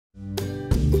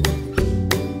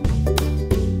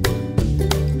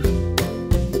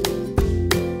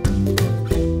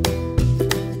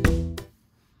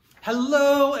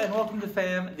Hello and welcome to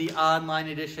FAM, the online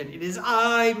edition. It is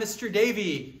I, Mr.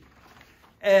 Davey,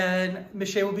 and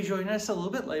Michelle will be joining us a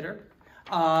little bit later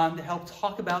to help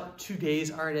talk about today's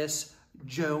artist,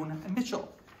 Joan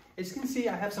Mitchell. As you can see,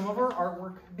 I have some of her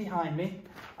artwork behind me,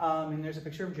 and there's a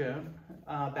picture of Joan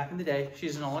back in the day.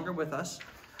 She's no longer with us.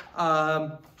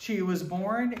 She was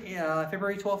born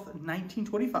February 12th,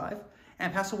 1925,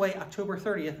 and passed away October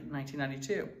 30th,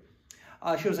 1992.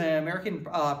 She was an American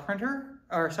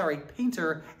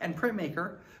painter and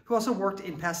printmaker who also worked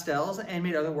in pastels and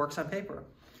made other works on paper.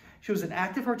 She was an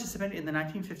active participant in the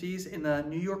 1950s in the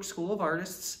New York School of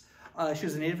Artists. She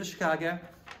was a native of Chicago.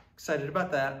 Excited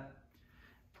about that.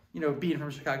 You know, being from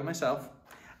Chicago myself.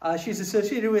 She's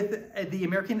associated with the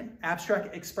American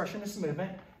Abstract Expressionist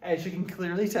movement, as you can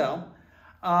clearly tell.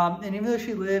 And even though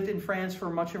she lived in France for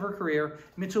much of her career,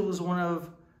 Mitchell was one of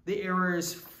the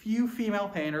era's few female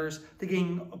painters to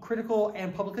gain critical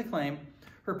and public acclaim.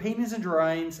 Her paintings and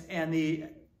drawings and the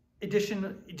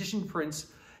edition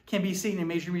prints can be seen in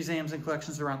major museums and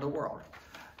collections around the world.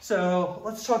 So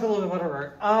let's talk a little bit about her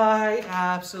art. I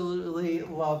absolutely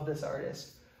love this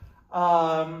artist.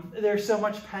 There's so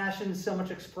much passion, so much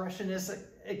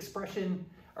expression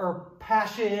or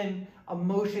passion,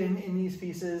 emotion in these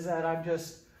pieces that I'm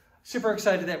just super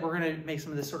excited that we're going to make some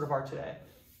of this sort of art today.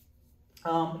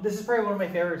 This is probably one of my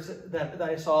favorites that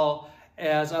I saw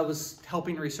as I was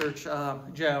helping research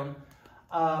Joan.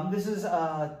 This is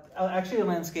actually a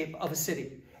landscape of a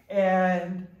city.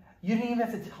 And you didn't even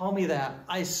have to tell me that.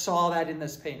 I saw that in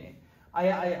this painting.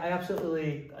 I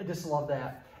absolutely just love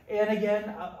that. And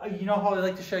again, you know how I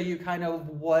like to show you kind of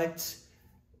what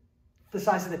the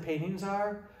size of the paintings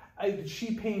are?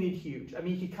 She painted huge. I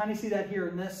mean, you can kind of see that here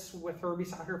in this with her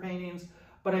beside her paintings.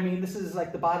 But I mean, this is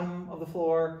like the bottom of the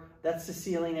floor. That's the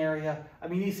ceiling area. I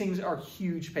mean, these things are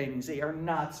huge paintings. They are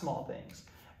not small things.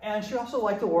 And she also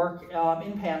liked to work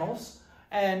in panels.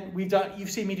 And you've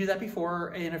seen me do that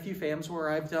before in a few FAMs where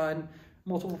I've done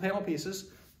multiple panel pieces.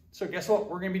 So guess what?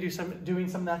 We're going to be doing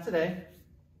some of that today.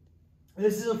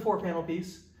 This is a 4-panel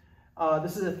piece.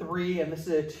 This is a 3 and this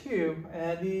is a 2.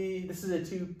 And this is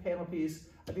a 2-panel piece.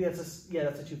 I think that's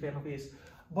a 2-panel piece.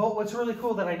 But what's really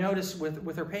cool that I noticed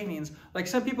with her paintings, like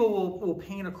some people will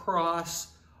paint across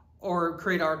or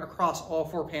create art across all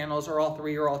 4 panels or all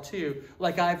 3 or all 2,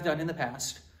 like I've done in the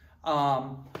past.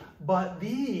 But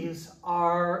these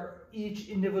are each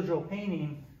individual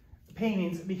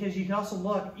paintings because you can also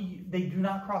look, they do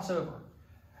not cross over.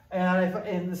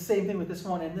 And the same thing with this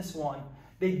one and this one.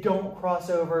 They don't cross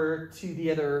over to the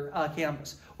other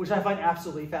canvas, which I find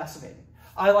absolutely fascinating.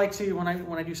 I like to, when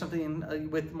I do something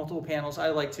with multiple panels, I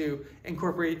like to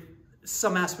incorporate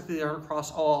some aspect of the art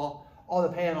across all the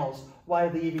panels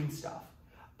while leaving stuff.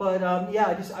 But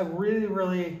yeah, I really,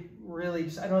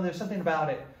 I know there's something about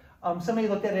it. Somebody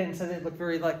looked at it and said it looked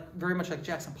very much like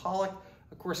Jackson Pollock,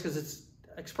 of course, because it's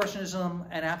expressionism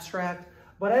and abstract.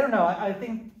 But I don't know. I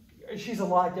think she's a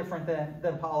lot different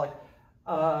than Pollock.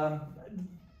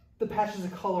 The patches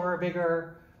of color are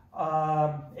bigger.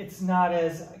 It's not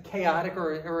as chaotic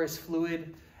or as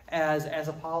fluid as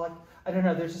a Pollock. I don't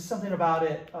know. There's just something about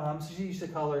it. So she used the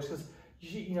colors because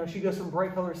she goes from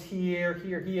bright colors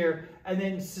here, and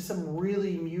then to some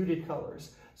really muted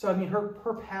colors. So I mean,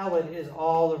 her palette is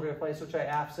all over the place, which I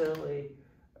absolutely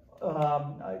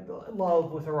I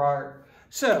love with her art.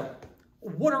 So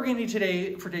what are we going to need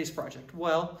today for today's project?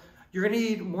 Well, you're going to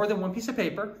need more than one piece of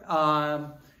paper.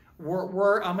 I'm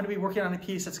going to be working on a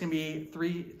piece that's going to be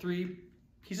three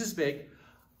pieces big,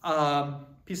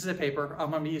 pieces of paper.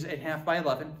 I'm going to use 8.5 by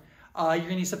 11. You're going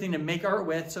to need something to make art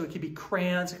with, so it could be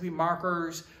crayons, it could be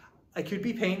markers, it could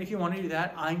be paint if you want to do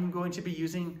that. I'm going to be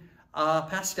using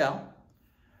pastel.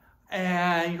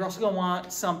 And you're also going to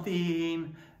want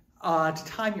something to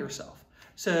time yourself.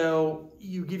 So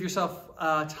you give yourself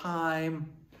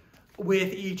time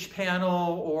with each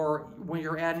panel or when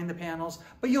you're adding the panels,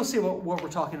 but you'll see what we're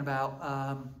talking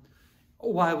about,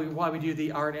 why we do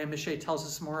the art, and Michelle tells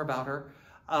us more about her.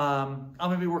 I'm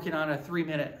going to be working on a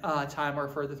 3-minute timer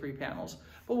for the 3 panels,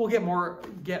 but we'll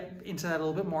get into that a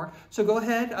little bit more. So go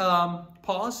ahead,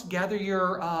 pause, gather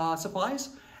your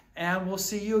supplies, and we'll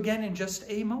see you again in just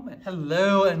a moment.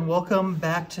 Hello and welcome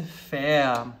back to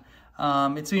FAM.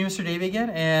 It's me, Mr. Davey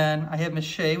again, and I have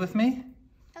Michelle with me.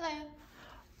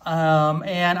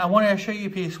 And I want to show you a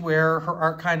piece where her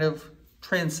art kind of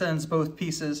transcends both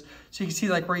pieces. So you can see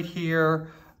like right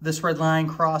here, this red line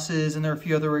crosses, and there are a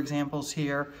few other examples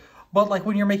here. But like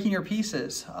when you're making your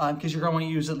pieces, because you're going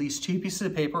to use at least 2 pieces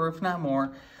of paper, if not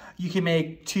more, you can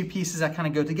make 2 pieces that kind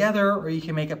of go together, or you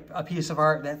can make a piece of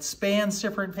art that spans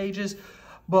different pages.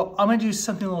 But I'm gonna do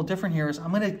something a little different here. Is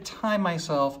I'm gonna time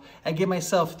myself and give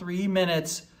myself 3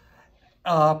 minutes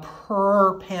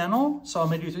per panel. So I'm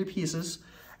gonna do 3 pieces.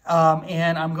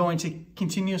 And I'm going to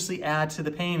continuously add to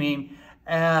the painting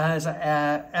as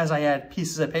I add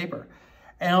pieces of paper.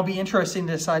 And it'll be interesting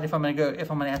to decide if I'm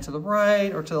gonna add to the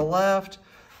right or to the left,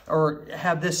 or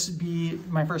have this be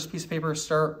my first piece of paper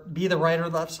be the right or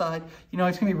left side. You know,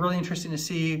 it's gonna be really interesting to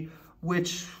see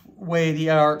which way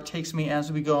the art takes me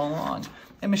as we go along.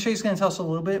 And Michelle's gonna tell us a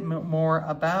little bit more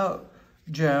about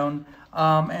Joan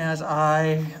as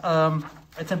I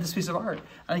attempt this piece of art.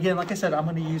 And again, like I said, I'm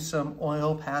gonna use some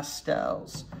oil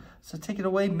pastels. So take it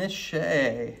away, Miss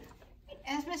Shay.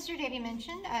 As Mr. Davey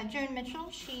mentioned, Joan Mitchell,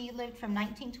 she lived from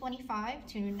 1925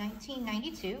 to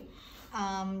 1992.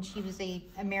 She was an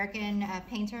American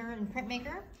painter and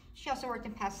printmaker. She also worked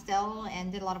in pastel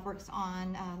and did a lot of works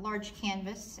on large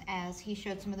canvas, as he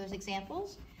showed some of those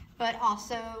examples, but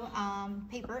also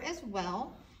paper as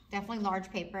well. Definitely large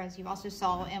paper, as you also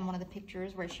saw in one of the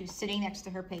pictures where she was sitting next to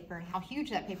her paper and how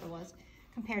huge that paper was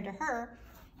compared to her.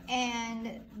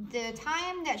 And the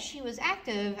time that she was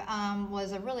active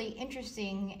was a really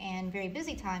interesting and very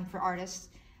busy time for artists,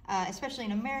 especially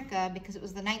in America, because it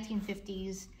was the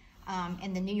 1950s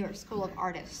in the New York School of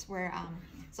Artists, where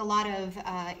it's a lot of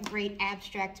great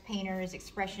abstract painters,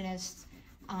 expressionists,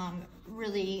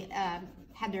 really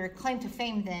had their claim to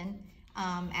fame then,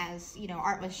 as you know,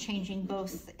 art was changing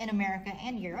both in America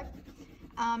and Europe.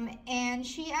 And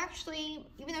she actually,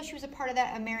 even though she was a part of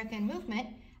that American movement,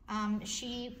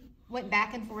 she went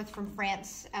back and forth from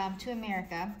France to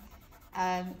America.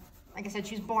 Like I said,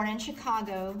 she was born in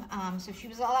Chicago, so she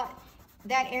was a lot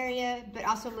that area, but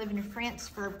also lived in France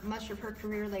for much of her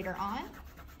career later on.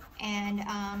 And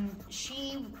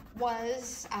she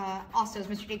was also, as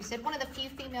Mr. Davis said, one of the few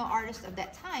female artists of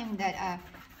that time that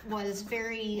was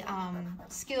very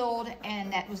skilled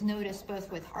and that was noticed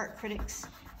both with art critics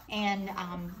and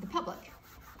the public.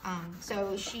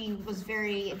 So she was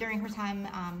very, during her time,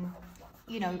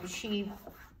 you know, she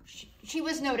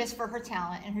was noticed for her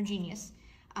talent and her genius,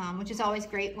 which is always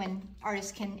great when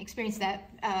artists can experience that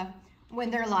when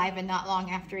they're alive and not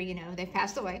long after, you know, they've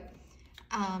passed away.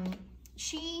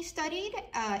 She studied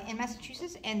in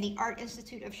Massachusetts and the Art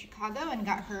Institute of Chicago and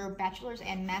got her bachelor's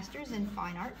and master's in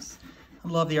fine arts. I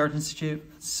love the Art Institute.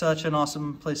 Such an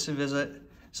awesome place to visit.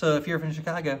 So if you're from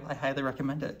Chicago, I highly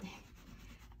recommend it.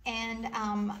 And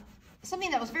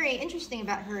something that was very interesting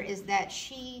about her is that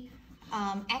she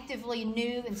actively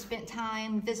knew and spent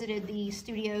time, visited the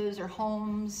studios or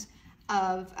homes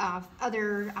of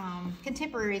other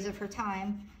contemporaries of her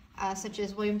time, such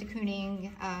as William de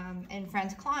Kooning and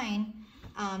Franz Klein,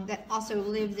 that also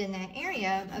lived in that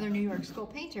area, other New York School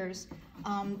painters.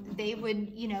 They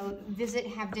would, you know, visit,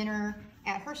 have dinner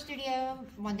at her studio.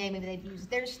 One day maybe they'd use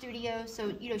their studio.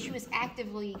 So, you know, she was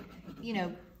actively, you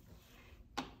know,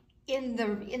 in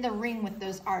the ring with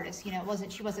those artists. You know,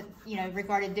 she wasn't, you know,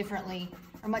 regarded differently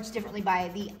or much differently by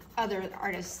the other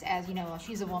artists as, you know, well,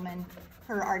 she's a woman,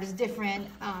 her art is different.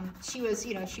 She was,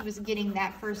 you know, she was getting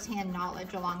that firsthand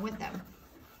knowledge along with them.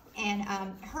 And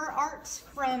her art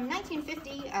from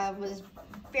 1950 was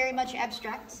very much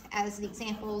abstract, as the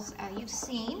examples you've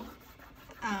seen.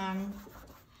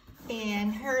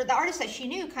 And the artists that she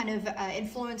knew kind of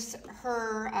influenced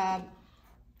her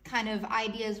kind of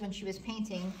ideas when she was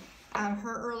painting.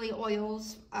 Her early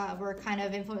oils were kind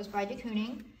of influenced by de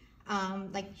Kooning,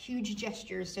 like huge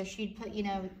gestures. So she'd put, you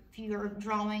know, if you were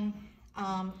drawing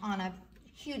on a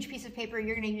huge piece of paper,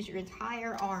 you're going to use your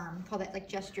entire arm. Call that like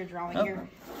gesture drawing. Oh. Your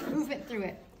movement through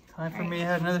it. Time for me to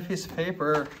have another piece of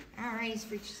paper. All right,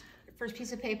 first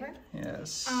piece of paper.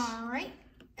 Yes. All right.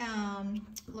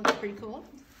 Looks pretty cool.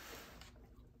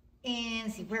 And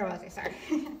let's see, where was I? Sorry.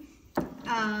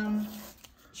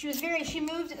 She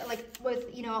moved like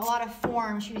with, you know, a lot of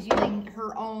form. She was using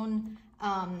her own,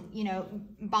 you know,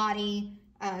 body,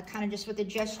 kind of just with the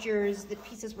gestures. The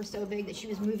pieces were so big that she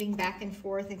was moving back and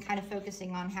forth and kind of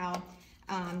focusing on how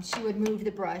she would move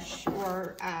the brush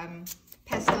or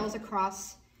pastels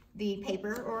across the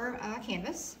paper or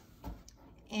canvas.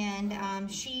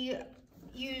 And she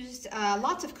used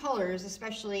lots of colors,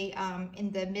 especially in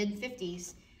the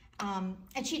mid-50s.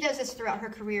 And she does this throughout her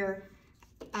career.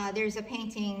 There's a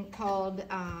painting called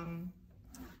I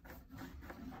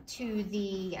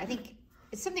think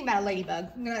it's something about a ladybug.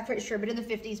 I'm not quite sure, but in the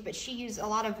 50s. But she used a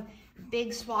lot of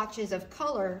big swatches of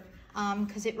color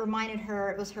because it reminded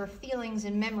her, it was her feelings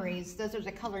and memories. Those are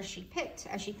the colors she picked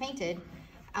as she painted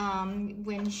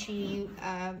when she,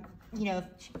 you know,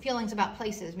 feelings about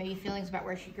places, maybe feelings about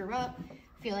where she grew up,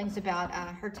 feelings about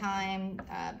her time,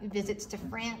 visits to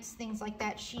France, things like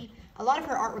that. A lot of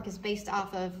her artwork is based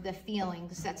off of the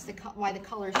feelings. That's why the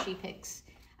colors she picks.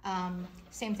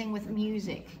 Same thing with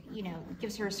music, you know,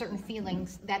 gives her certain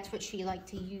feelings. That's what she liked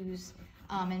to use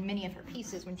in many of her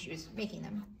pieces when she was making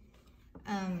them.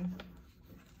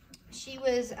 She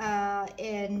was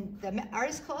in the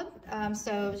Artist Club,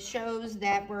 so shows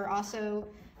that were also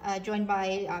joined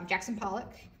by Jackson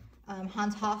Pollock,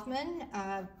 Hans Hofmann.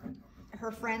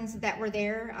 Her friends that were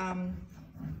there,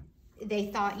 they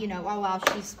thought, you know, oh wow,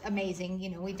 she's amazing.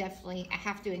 You know, we definitely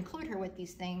have to include her with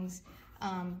these things.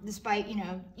 Despite, you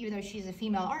know, even though she's a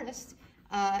female artist,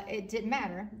 it didn't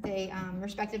matter. They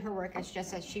respected her work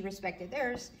just as she respected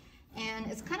theirs. And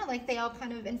it's kind of like they all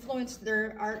kind of influenced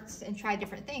their arts and tried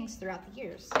different things throughout the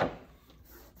years.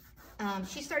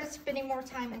 She started spending more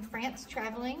time in France,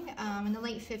 traveling in the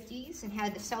late 50s, and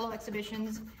had solo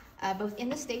exhibitions both in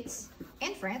the States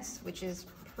and France, which is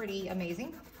pretty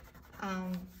amazing.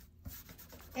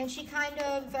 And she kind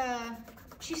of,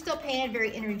 she still painted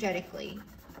very energetically,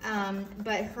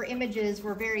 but her images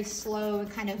were very slow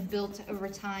and kind of built over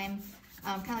time.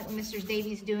 Kind of like what Mr.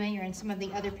 Davies doing, or in some of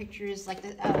the other pictures, like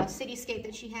the cityscape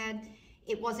that she had.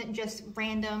 It wasn't just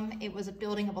random, it was a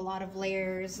building of a lot of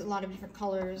layers, a lot of different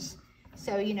colors.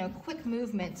 So, you know, quick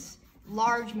movements,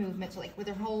 large movements, like with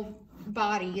her whole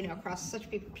body, you know, across such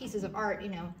big pieces of art, you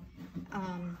know,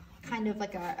 kind of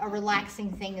like a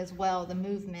relaxing thing as well, the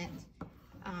movement.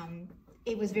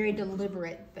 It was very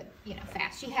deliberate, but, you know,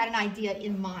 fast. She had an idea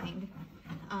in mind,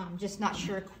 just not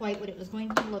sure quite what it was going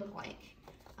to look like.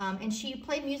 And she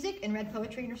played music and read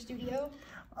poetry in her studio.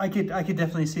 I could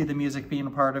definitely see the music being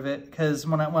a part of it, because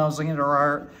when I was looking at her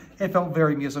art, it felt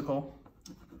very musical.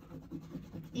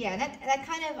 Yeah, that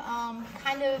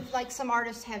kind of like some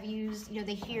artists have used. You know,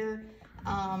 they hear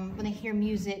when they hear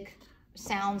music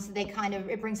sounds,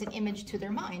 it brings an image to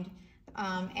their mind.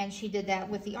 And she did that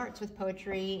with the arts, with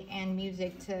poetry and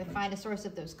music, to find a source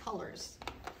of those colors.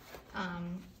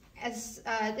 In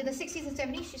the 60s and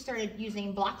 70s, she started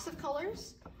using blocks of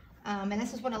colors. And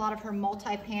this is when a lot of her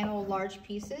multi-panel large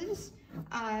pieces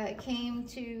came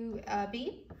to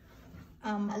be.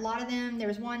 A lot of them, there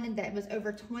was one that was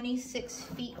over 26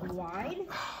 feet wide.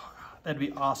 That'd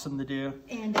be awesome to do.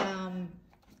 And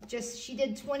she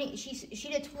did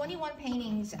 21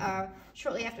 paintings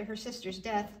shortly after her sister's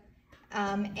death.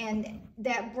 And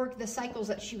that work, the cycles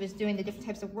that she was doing, the different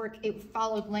types of work, it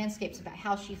followed landscapes about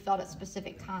how she felt at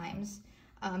specific times.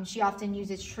 She often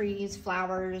uses trees,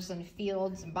 flowers, and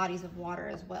fields and bodies of water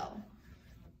as well.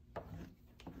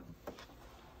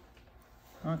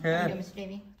 Okay. How are you doing, Mr.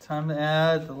 Davey? Time to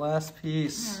add the last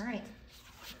piece. All right.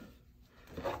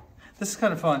 This is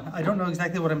kind of fun. I don't know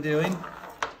exactly what I'm doing,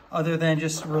 other than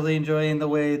just really enjoying the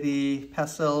way the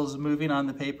pastels moving on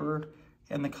the paper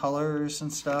and the colors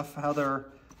and stuff, how they're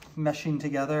meshing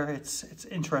together. It's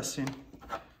interesting.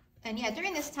 And yeah,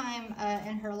 during this time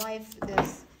in her life,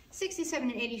 this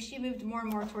 67 and 80, she moved more and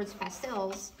more towards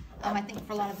pastels. I think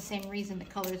for a lot of the same reason. The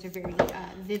colors are very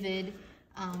vivid,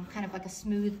 kind of like a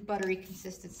smooth, buttery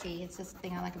consistency. It's just the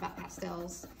thing I like about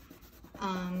pastels.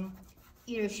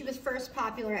 You know, she was first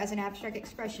popular as an abstract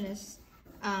expressionist.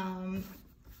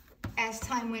 As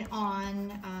time went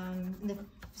on, in the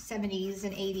 70s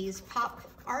and 80s, pop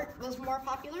art was more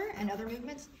popular and other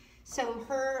movements. So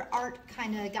her art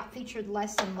kind of got featured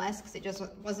less and less because it just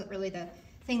wasn't really the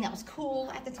thing that was cool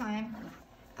at the time.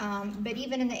 But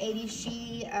even in the 80s,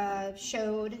 she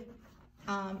showed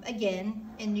again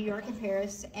in New York and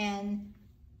Paris, and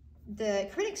the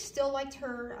critics still liked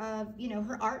her, you know,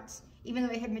 her arts, even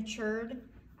though it had matured,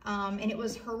 and it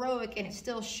was heroic, and it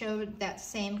still showed that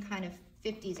same kind of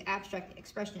 50s abstract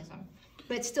expressionism,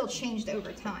 but it still changed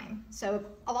over time. So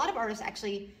a lot of artists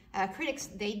actually, critics,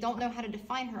 they don't know how to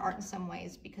define her art in some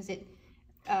ways because it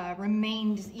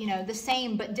remained, you know, the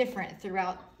same but different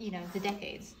throughout, you know, the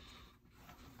decades.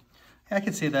 I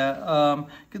could see that.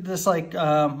 Just like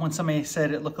when somebody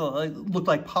said it looked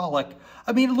like Pollock.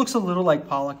 I mean, it looks a little like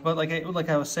Pollock, but like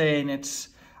I was saying,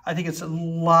 I think it's a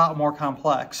lot more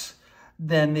complex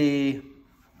than the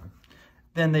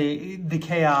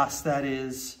chaos that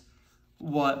is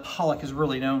what Pollock is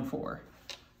really known for.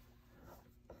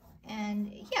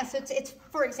 And yeah, so it's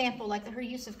for example, like her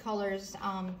use of colors.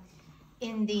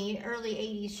 In the early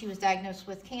 80s, she was diagnosed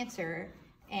with cancer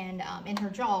and in her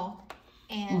jaw.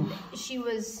 And she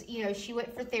was, you know, she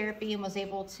went for therapy and was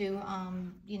able to,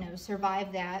 you know,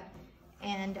 survive that.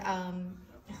 And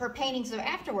her paintings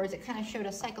afterwards, it kind of showed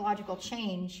a psychological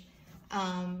change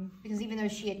because even though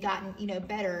she had gotten, you know,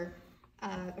 better,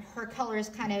 her colors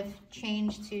kind of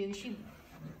changed to, she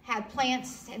had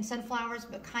plants and sunflowers,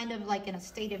 but kind of like in a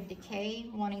state of decay,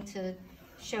 wanting to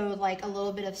showed like a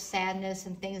little bit of sadness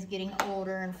and things getting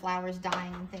older and flowers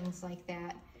dying and things like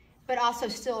that. But also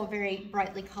still very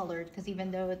brightly colored, because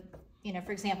even though, you know,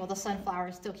 for example, the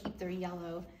sunflowers still keep their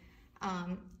yellow.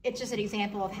 It's just an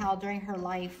example of how during her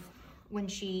life, when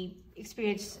she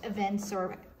experienced events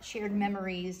or shared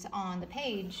memories on the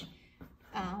page,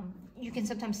 you can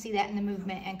sometimes see that in the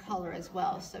movement and color as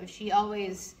well. So she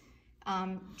always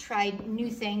tried new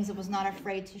things and was not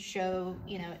afraid to show,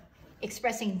 you know,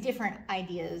 expressing different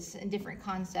ideas and different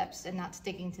concepts and not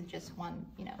sticking to just one,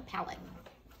 you know, palette.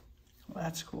 Well,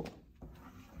 that's cool.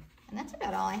 And that's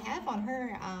about all I have on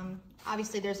her.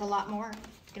 Obviously, there's a lot more.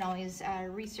 You can always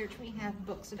research. We have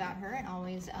books about her and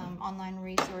always online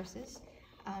resources.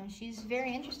 She's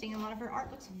very interesting. A lot of her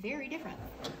art looks very different.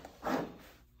 So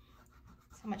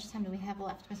how much time do we have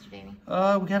left, Mr. Davey?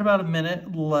 We got about a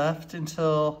minute left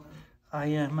until I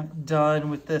am done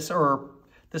with this, or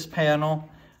this panel.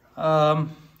 I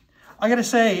gotta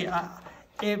say,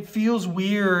 it feels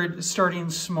weird starting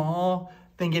small,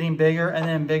 then getting bigger and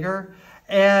then bigger.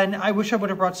 And I wish I would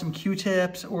have brought some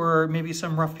Q-tips or maybe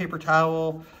some rough paper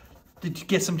towel to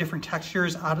get some different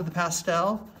textures out of the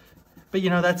pastel. But you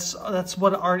know, that's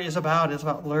what art is about. It's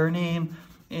about learning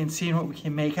and seeing what we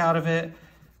can make out of it.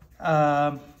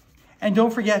 And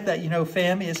don't forget that, you know,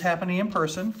 FAM is happening in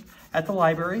person at the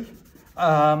library.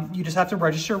 You just have to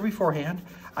register beforehand.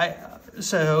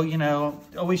 So, you know,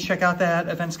 always check out that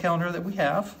events calendar that we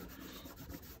have.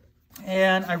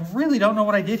 And I really don't know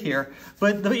what I did here.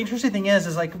 But the interesting thing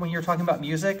is like when you're talking about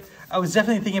music, I was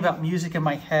definitely thinking about music in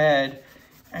my head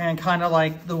and kind of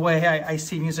like the way I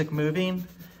see music moving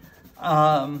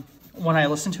when I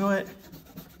listen to it.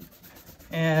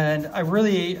 And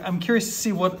I'm curious to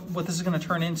see what this is going to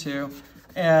turn into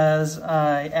as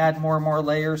I add more and more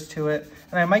layers to it.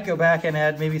 And I might go back and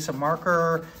add maybe some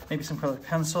marker, maybe some colored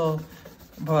pencil,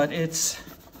 but it's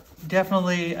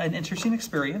definitely an interesting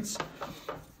experience.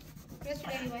 Mr.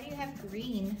 Davey, why do you have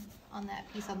green on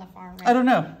that piece on the far right? I don't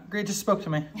know. Great, just spoke to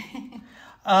me.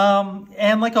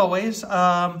 And like always,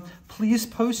 please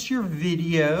post your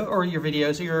video or your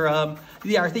videos,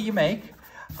 the art that you make.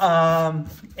 And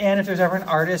if there's ever an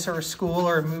artist or a school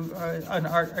or an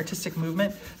artistic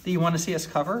movement that you want to see us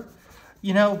cover,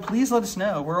 you know, please let us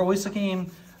know. We're always looking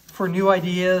for new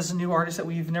ideas, new artists that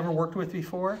we've never worked with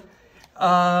before.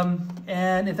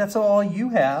 And if that's all you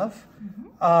have,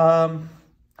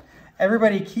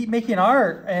 everybody keep making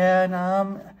art,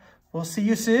 and we'll see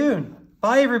you soon.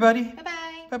 Bye, everybody.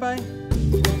 Bye-bye.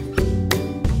 Bye-bye.